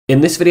In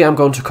this video, I'm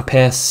going to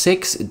compare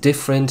 6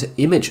 different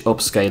image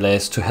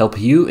upscalers to help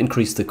you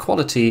increase the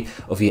quality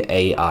of your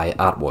AI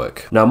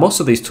artwork. Now, most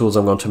of these tools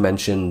I'm going to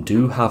mention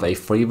do have a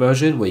free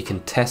version where you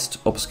can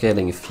test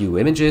upscaling a few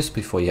images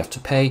before you have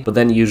to pay, but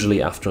then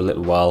usually after a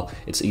little while,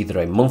 it's either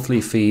a monthly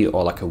fee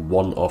or like a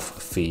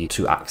one-off fee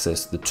to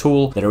access the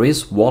tool. There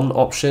is one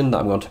option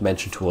that I'm going to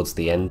mention towards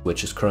the end,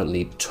 which is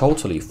currently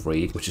totally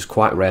free, which is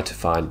quite rare to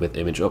find with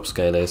image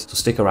upscalers, so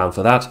stick around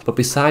for that. But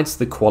besides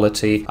the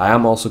quality, I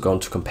am also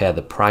going to compare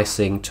the pricing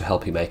to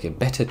help you make a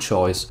better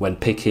choice when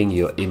picking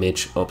your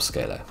image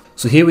upscaler.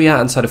 So here we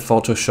are inside of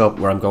Photoshop,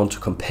 where I'm going to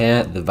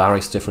compare the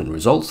various different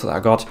results that I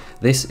got.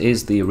 This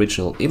is the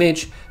original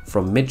image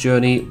from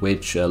Midjourney,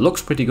 which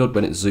looks pretty good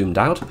when it's zoomed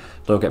out,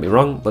 don't get me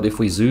wrong, but if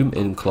we zoom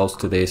in close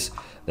to this,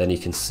 then you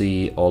can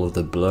see all of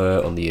the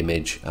blur on the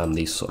image and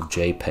these sort of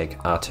JPEG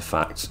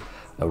artifacts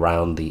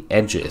around the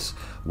edges,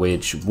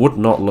 which would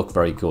not look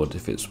very good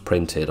if it's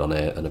printed on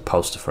a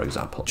poster, for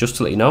example. Just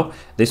to let you know,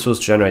 this was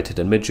generated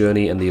in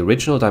Midjourney and the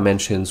original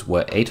dimensions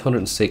were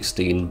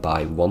 816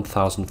 by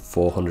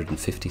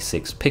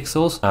 1456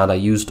 pixels, and I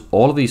used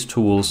all of these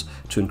tools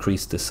to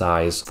increase the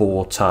size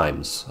 4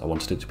 times. I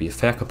wanted it to be a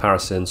fair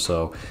comparison,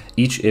 so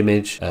each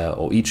image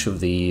or each of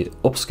the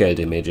upscaled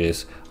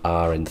images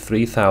are in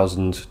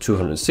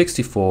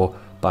 3264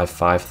 by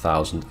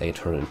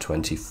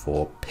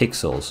 5824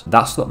 pixels.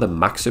 That's not the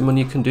maximum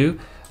you can do.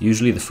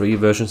 Usually the free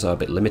versions are a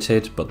bit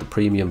limited, but the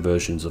premium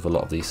versions of a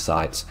lot of these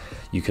sites,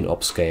 you can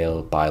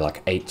upscale by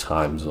like 8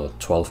 times or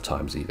 12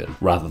 times even,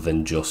 rather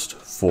than just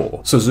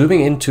 4. So zooming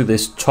into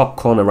this top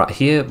corner right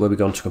here, where we're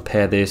going to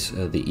compare this,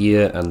 the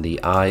ear and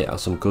the eye are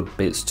some good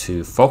bits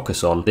to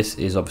focus on. This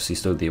is obviously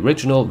still the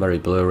original, very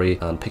blurry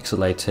and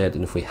pixelated.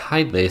 And if we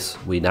hide this,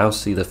 we now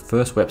see the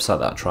first website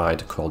that I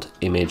tried called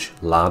Img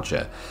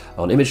Larger.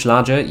 On Img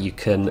Larger, you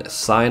can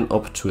sign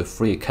up to a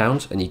free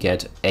account and you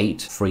get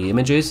 8 free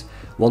images.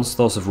 Once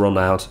those have run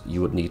out,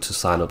 you would need to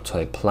sign up to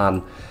a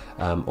plan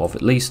of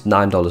at least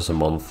 $9 a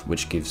month,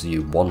 which gives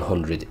you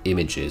 100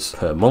 images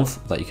per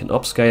month that you can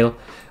upscale.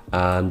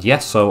 And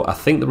yes, so I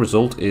think the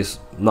result is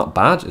not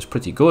bad, it's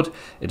pretty good.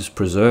 It has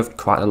preserved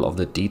quite a lot of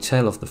the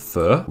detail of the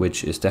fur,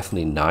 which is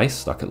definitely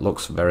nice. Like, it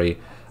looks very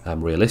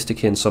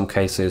realistic in some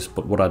cases,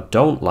 but what I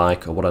don't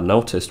like, or what I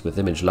noticed with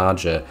Img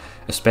Larger,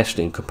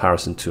 especially in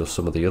comparison to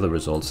some of the other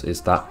results, is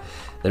that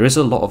there is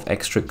a lot of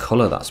extra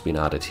color that's been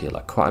added here,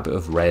 like quite a bit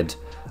of red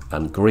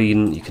and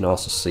green. You can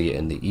also see it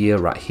in the ear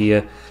right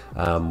here,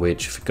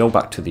 which if you go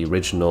back to the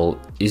original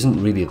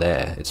isn't really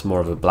there. It's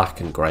more of a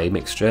black and gray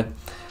mixture.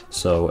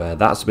 So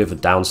that's a bit of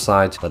a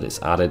downside, that it's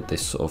added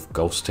this sort of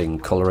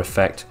ghosting color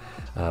effect.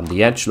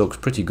 The edge looks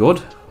pretty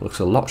good, looks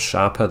a lot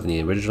sharper than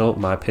the original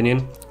in my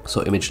opinion.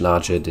 So Img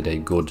Larger did a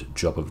good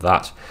job of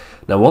that.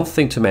 Now, one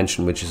thing to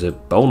mention, which is a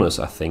bonus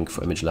I think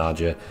for Img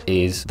Larger,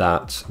 is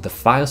that the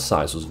file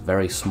size was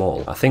very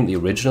small. I think the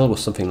original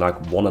was something like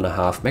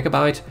 1.5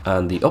 megabyte,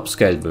 and the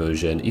upscaled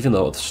version, even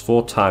though it's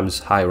 4 times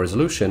higher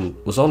resolution,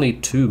 was only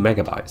 2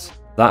 megabytes.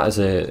 That is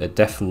a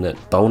definite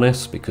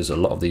bonus, because a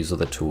lot of these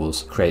other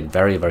tools create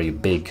very, very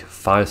big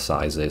file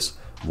sizes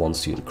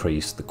once you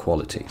increase the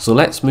quality. So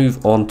let's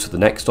move on to the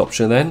next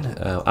option then.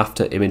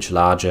 After Img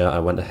Larger, I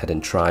went ahead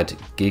and tried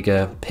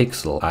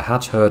Gigapixel. I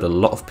had heard a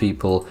lot of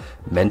people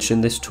mention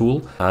this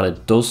tool, and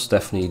it does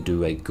definitely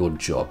do a good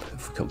job.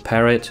 If we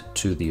compare it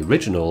to the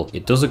original,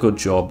 it does a good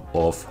job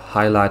of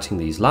highlighting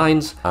these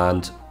lines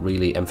and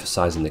really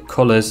emphasizing the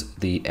colors.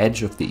 The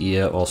edge of the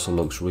ear also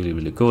looks really,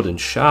 really good and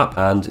sharp,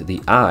 and the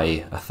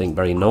eye, I think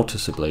very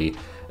noticeably,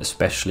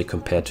 especially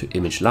compared to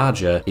Img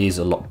Larger, is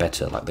a lot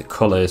better. Like, the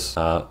colors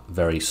are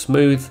very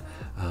smooth.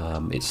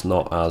 It's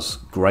not as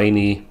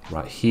grainy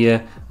right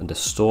here and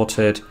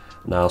distorted.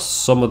 Now,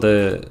 some of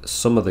the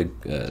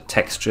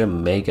texture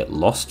may get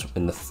lost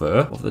in the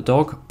fur of the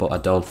dog, but I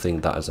don't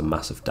think that is a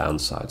massive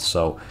downside.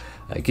 So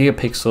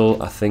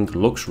Gigapixel, I think,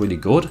 looks really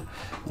good.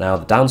 Now,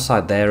 the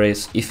downside there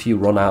is if you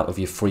run out of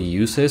your free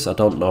uses, I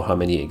don't know how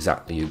many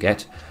exactly you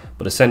get,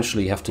 but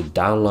essentially you have to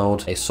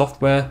download a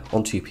software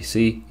onto your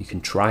PC. You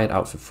can try it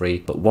out for free,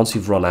 but once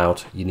you've run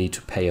out, you need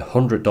to pay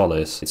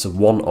 $100. It's a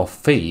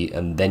one-off fee,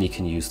 and then you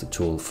can use the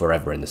tool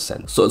forever in a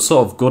sense. So it's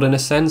sort of good in a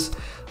sense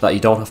that you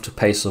don't have to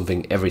pay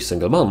something every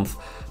single month,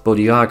 but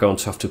you are going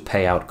to have to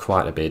pay out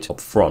quite a bit up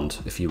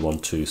front if you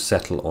want to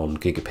settle on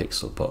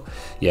Gigapixel. But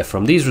yeah,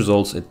 from these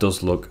results, it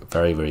does look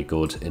very, very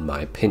good in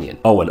my opinion.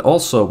 Oh, and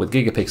also with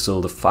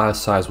Gigapixel, the file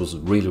size was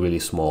really, really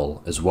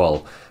small as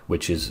well,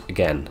 which is,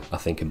 again, I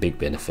think a big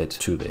benefit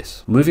to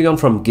this. Moving on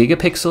from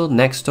Gigapixel,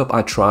 next up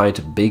I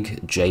tried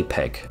Big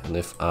JPEG. And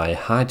if I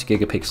hide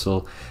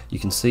Gigapixel, you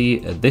can see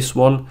this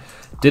one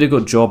did a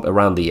good job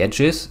around the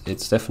edges.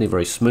 It's definitely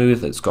very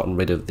smooth. It's gotten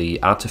rid of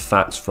the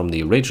artifacts from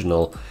the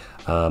original.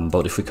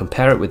 But if we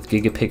compare it with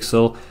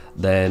Gigapixel,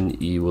 then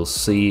you will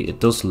see it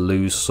does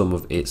lose some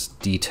of its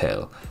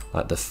detail.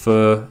 Like, the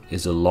fur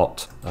is a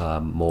lot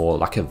more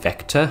like a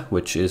vector,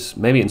 which is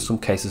maybe in some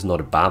cases not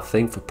a bad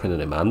thing for print on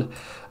demand.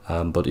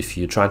 But if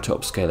you're trying to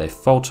upscale a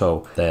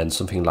photo, then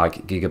something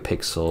like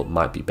Gigapixel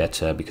might be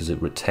better because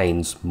it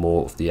retains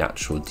more of the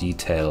actual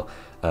detail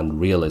and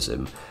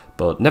realism.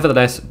 But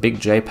nevertheless, big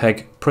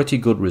JPEG, pretty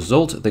good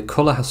result. The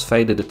color has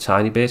faded a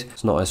tiny bit.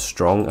 It's not as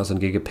strong as in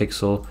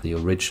Gigapixel. The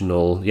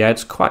original, yeah,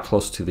 it's quite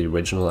close to the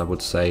original, I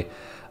would say.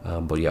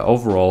 But yeah,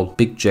 overall,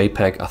 big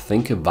JPEG, I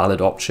think a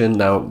valid option.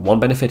 Now, one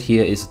benefit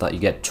here is that you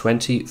get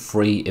 20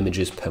 free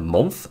images per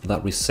month.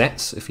 That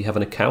resets if you have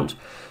an account.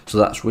 So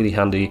that's really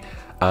handy.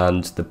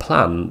 And the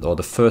plan, or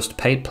the first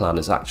paid plan,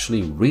 is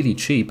actually really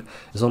cheap.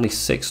 It's only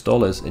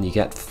 $6 and you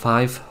get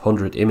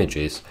 500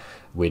 images,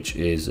 which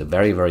is a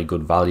very, very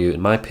good value in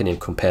my opinion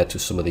compared to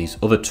some of these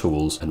other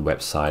tools and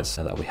websites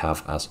that we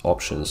have as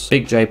options.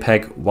 Big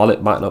JPEG, while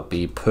it might not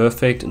be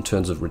perfect in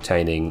terms of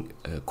retaining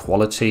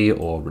quality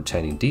or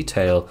retaining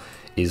detail,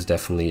 is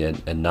definitely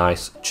a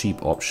nice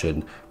cheap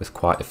option with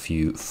quite a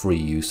few free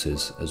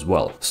uses as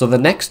well. So the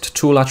next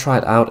tool I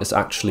tried out is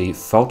actually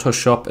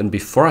Photoshop, and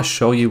before I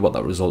show you what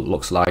that result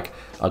looks like,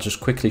 I'll just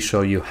quickly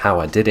show you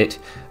how I did it,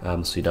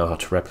 so you know how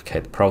to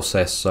replicate the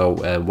process.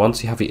 So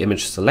once you have your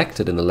image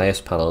selected in the layers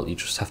panel, you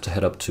just have to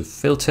head up to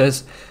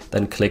filters,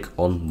 then click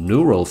on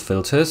neural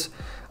filters,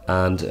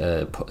 and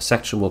a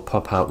section will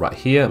pop out right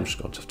here. I'm just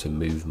going to have to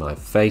move my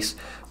face,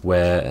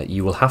 where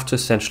you will have to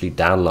essentially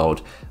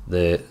download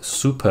the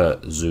super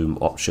zoom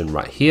option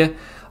right here.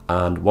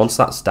 And once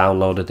that's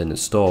downloaded and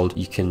installed,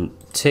 you can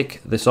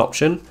tick this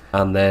option,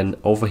 and then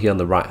over here on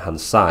the right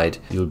hand side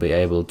you'll be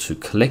able to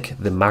click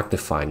the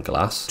magnifying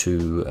glass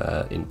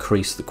to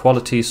increase the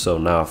quality. So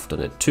now I've done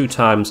it 2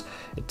 times.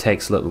 It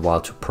takes a little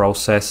while to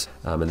process.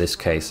 In this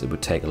case it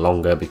would take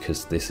longer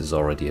because this is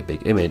already a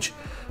big image.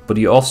 But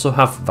you also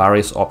have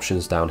various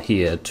options down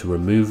here to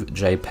remove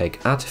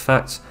JPEG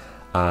artifacts,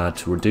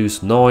 to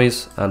reduce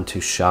noise, and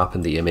to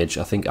sharpen the image.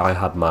 I think I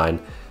had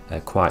mine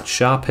quite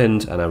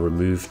sharpened and I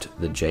removed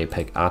the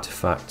JPEG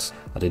artifacts.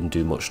 I didn't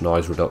do much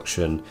noise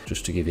reduction,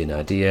 just to give you an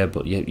idea,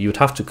 but you would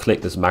have to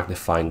click this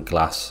magnifying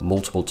glass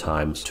multiple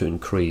times to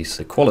increase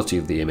the quality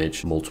of the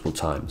image multiple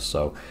times.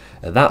 So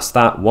that's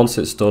that. Once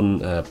it's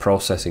done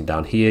processing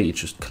down here, you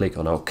just click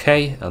on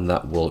OK, and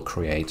that will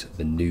create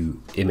the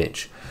new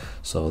image.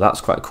 So that's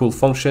quite a cool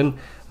function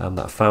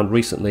that I found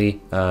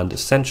recently. And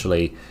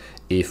essentially,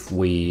 if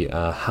we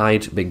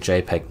hide big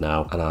JPEG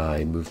now and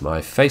I move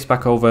my face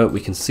back over, we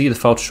can see the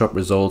Photoshop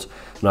result.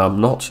 Now, I'm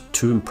not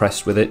too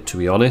impressed with it, to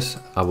be honest.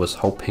 I was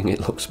hoping it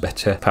looks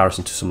better in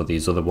comparison to some of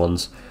these other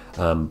ones.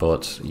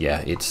 But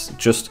yeah, it's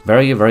just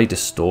very, very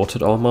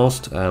distorted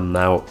almost.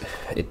 Now,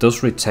 it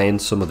does retain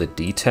some of the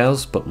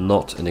details, but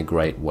not in a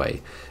great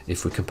way.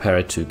 If we compare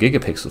it to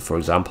Gigapixel, for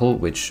example,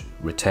 which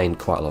retained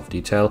quite a lot of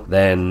detail,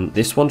 then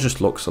this one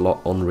just looks a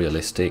lot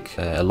unrealistic,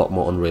 a lot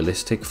more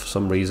unrealistic for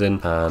some reason,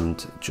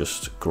 and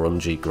just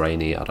grungy,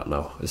 grainy, I don't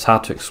know. It's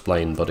hard to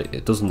explain, but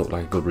it doesn't look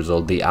like a good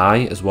result. The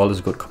eye as well is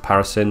a good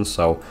comparison,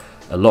 so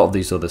a lot of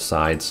these other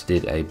sides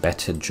did a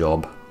better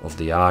job of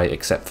the eye,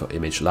 except for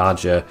Img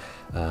Larger.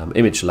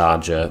 Img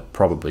Larger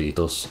probably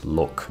does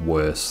look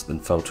worse than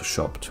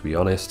Photoshop, to be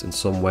honest, in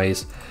some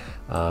ways.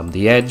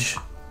 The edge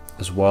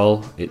as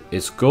well,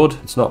 it's good,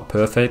 it's not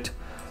perfect.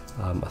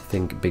 I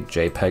think Big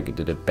JPEG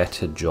did a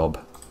better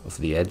job of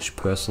the edge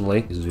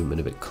personally. Zoom in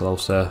a bit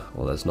closer,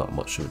 well, there's not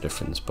much of a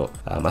difference, but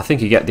I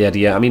think you get the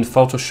idea. I mean,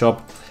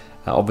 Photoshop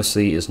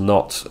obviously is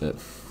not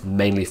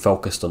mainly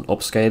focused on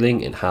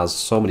upscaling. It has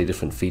so many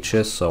different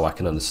features, so I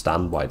can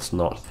understand why it's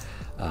not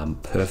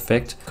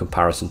perfect in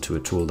comparison to a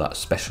tool that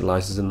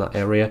specializes in that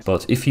area.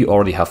 But if you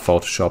already have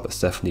Photoshop, it's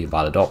definitely a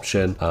valid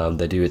option.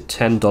 They do a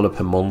 $10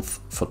 per month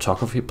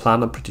photography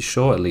plan, I'm pretty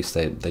sure, at least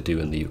they do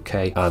in the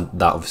UK, and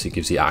that obviously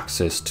gives you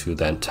access to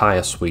the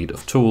entire suite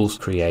of tools,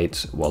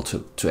 create, well,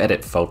 to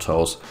edit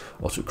photos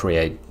or to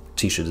create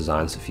t-shirt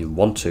designs if you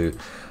want to.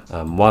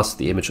 Whilst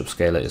the image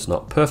upscaler is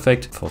not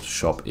perfect,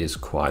 Photoshop is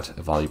quite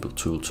a valuable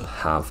tool to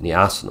have in the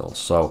arsenal.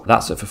 So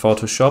that's it for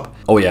Photoshop.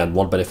 Oh yeah, and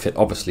one benefit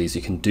obviously is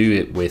you can do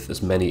it with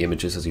as many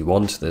images as you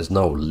want. There's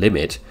no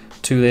limit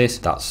to this.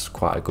 That's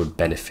quite a good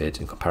benefit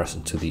in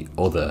comparison to the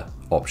other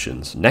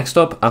options. Next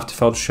up, after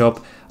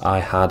Photoshop, I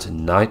had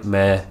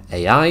Nightmare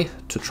AI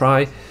to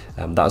try.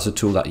 That is a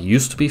tool that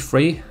used to be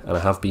free and I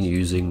have been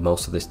using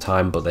most of this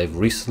time, but they've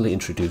recently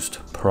introduced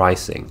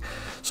pricing.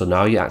 So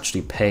now you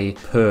actually pay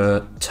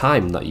per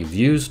time that you've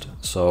used.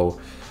 So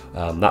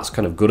that's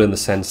kind of good in the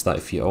sense that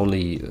if you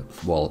only,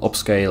 well,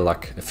 upscale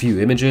like a few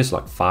images,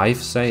 like 5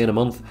 say in a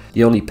month,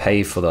 you only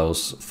pay for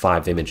those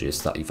 5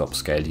 images that you've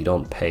upscaled. You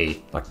don't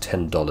pay like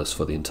 $10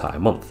 for the entire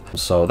month.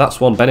 So that's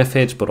one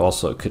benefit, but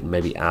also it could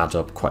maybe add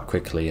up quite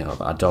quickly.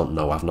 I don't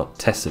know, I've not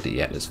tested it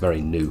yet, it's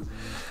very new.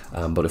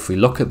 But if we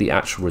look at the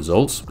actual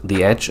results,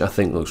 the edge I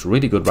think looks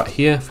really good right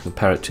here. If we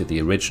compare it to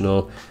the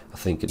original, I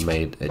think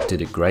it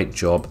did a great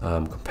job.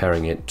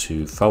 Comparing it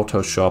to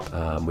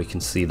Photoshop, we can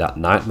see that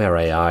Nightmare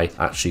AI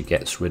actually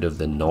gets rid of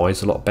the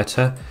noise a lot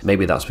better.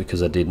 Maybe that's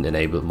because I didn't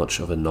enable much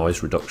of a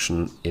noise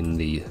reduction in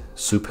the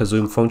super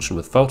zoom function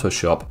with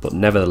Photoshop, but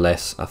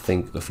nevertheless, I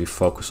think if we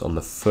focus on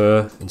the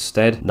fur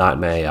instead,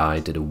 Nightmare AI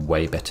did a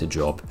way better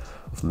job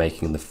of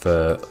making the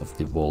fur of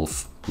the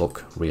wolf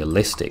look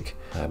realistic,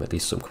 at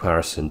least in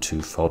comparison to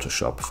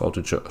Photoshop.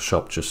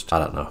 Photoshop just, I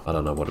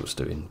don't know what it was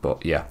doing,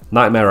 but yeah,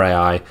 Nightmare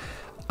AI,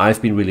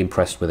 I've been really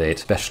impressed with it,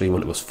 especially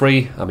when it was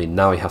free. I mean,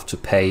 now you have to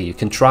pay. You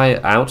can try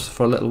it out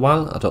for a little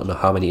while. I don't know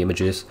how many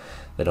images,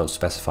 they don't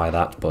specify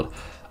that, but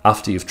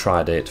after you've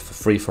tried it for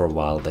free for a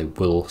while, they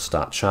will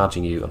start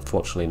charging you,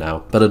 unfortunately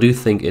now. But I do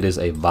think it is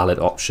a valid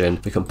option.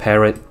 If we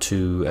compare it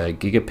to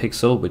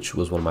Gigapixel, which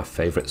was one of my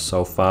favorites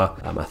so far,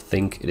 I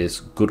think it is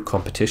good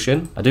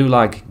competition. I do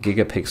like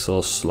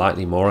Gigapixel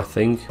slightly more, I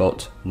think,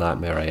 but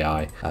Nightmare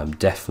AI,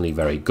 definitely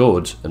very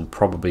good and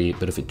probably a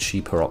bit of a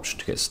cheaper option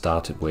to get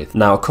started with.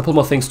 Now, a couple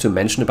more things to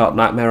mention about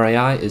Nightmare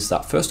AI is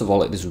that, first of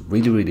all, it is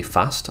really, really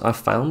fast, I've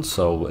found.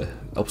 So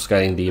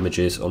upscaling the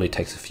images only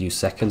takes a few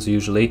seconds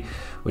usually,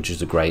 which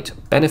is a great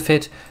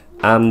benefit.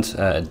 And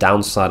a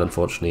downside,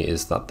 unfortunately,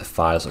 is that the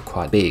files are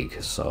quite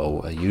big.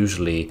 So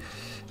usually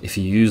if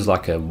you use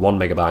like a 1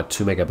 megabyte,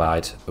 2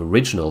 megabyte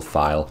original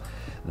file,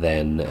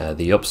 then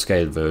the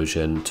upscaled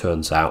version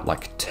turns out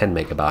like 10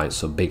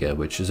 megabytes or bigger,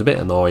 which is a bit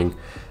annoying.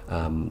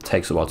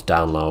 Takes a while to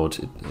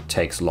download, it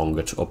takes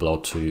longer to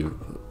upload to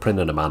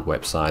print-on-demand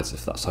websites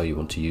if that's how you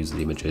want to use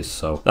the images.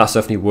 So that's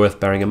definitely worth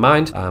bearing in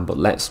mind. But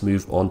let's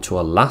move on to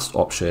our last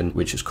option,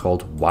 which is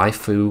called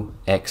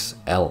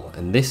WaifuXL.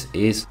 And this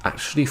is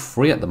actually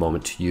free at the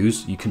moment to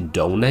use. You can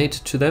donate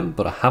to them,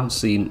 but I haven't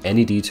seen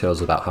any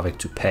details about having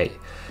to pay.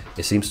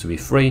 It seems to be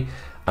free.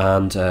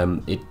 And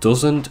it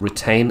doesn't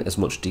retain as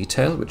much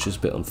detail, which is a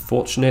bit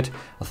unfortunate.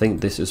 I think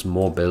this is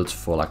more built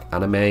for like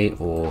anime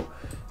or,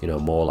 you know,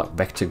 more like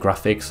vector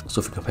graphics. So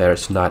if you compare it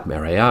to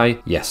Nightmare AI,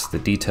 yes, the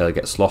detail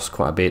gets lost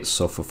quite a bit.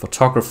 So for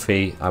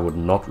photography, I would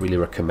not really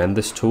recommend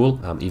this tool,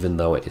 even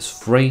though it is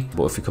free.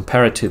 But if you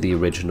compare it to the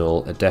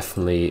original, it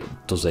definitely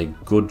does a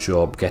good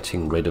job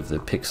getting rid of the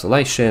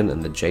pixelation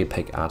and the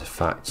JPEG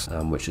artifacts,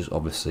 which is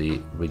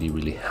obviously really,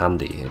 really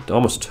handy. It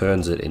almost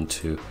turns it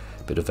into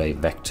a bit of a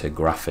vector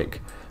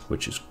graphic,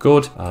 which is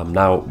good.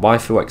 Now,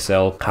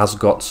 WaifuXL has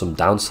got some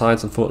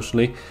downsides,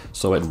 unfortunately.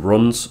 So it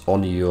runs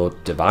on your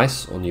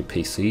device, on your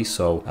PC.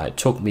 So it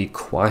took me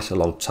quite a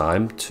long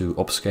time to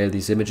upscale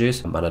these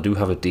images. And I do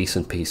have a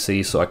decent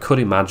PC, so I could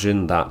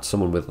imagine that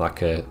someone with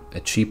like a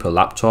cheaper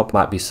laptop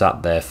might be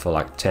sat there for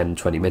like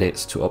 10-20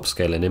 minutes to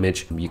upscale an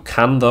image. You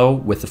can, though,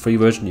 with the free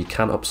version, you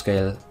can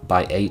upscale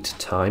by 8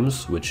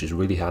 times, which is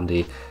really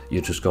handy.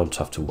 You're just going to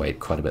have to wait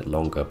quite a bit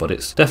longer, but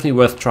it's definitely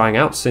worth trying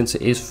out since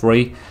it is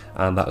free,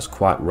 and that is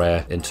quite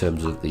rare in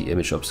terms of the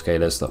image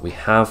upscalers that we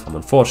have.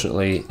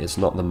 Unfortunately, it's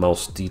not the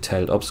most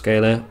detailed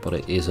upscaler, but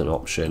it is an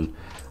option,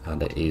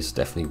 and it is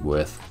definitely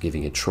worth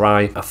giving a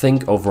try. I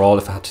think overall,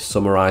 if I had to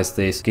summarize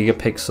this,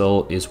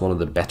 Gigapixel is one of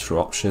the better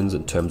options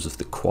in terms of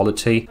the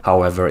quality.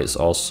 However, it's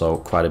also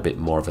quite a bit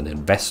more of an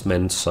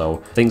investment. So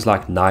things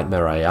like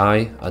Nightmare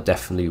AI are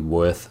definitely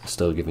worth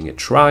still giving a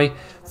try.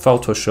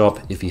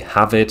 Photoshop, if you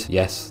have it,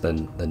 yes,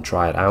 then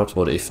try it out.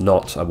 But if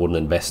not, I wouldn't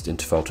invest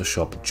into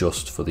Photoshop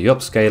just for the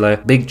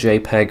upscaler. Big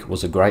JPEG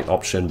was a great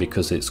option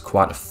because it's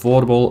quite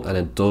affordable and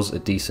it does a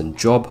decent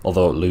job,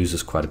 although it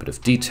loses quite a bit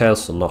of detail,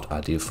 so not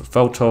ideal for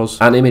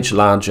photos. And Img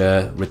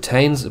Larger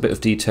retains a bit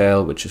of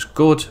detail, which is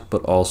good,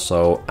 but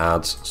also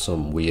adds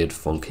some weird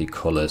funky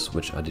colors,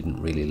 which I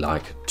didn't really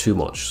like too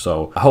much.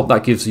 So I hope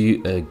that gives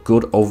you a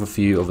good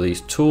overview of these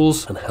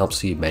tools and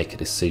helps you make a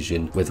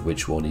decision with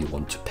which one you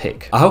want to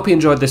pick. I hope you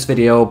enjoyed this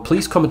video.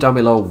 Please comment down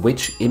below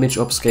which image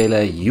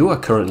upscaler you are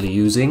currently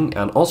using,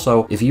 and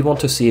also if you want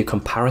to see a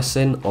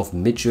comparison of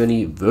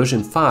Midjourney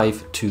version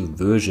 5 to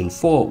version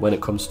 4 when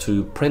it comes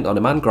to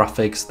print-on-demand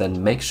graphics,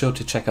 then make sure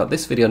to check out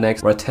this video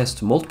next, where I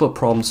test multiple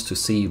prompts to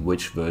see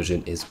which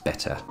version is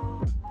better.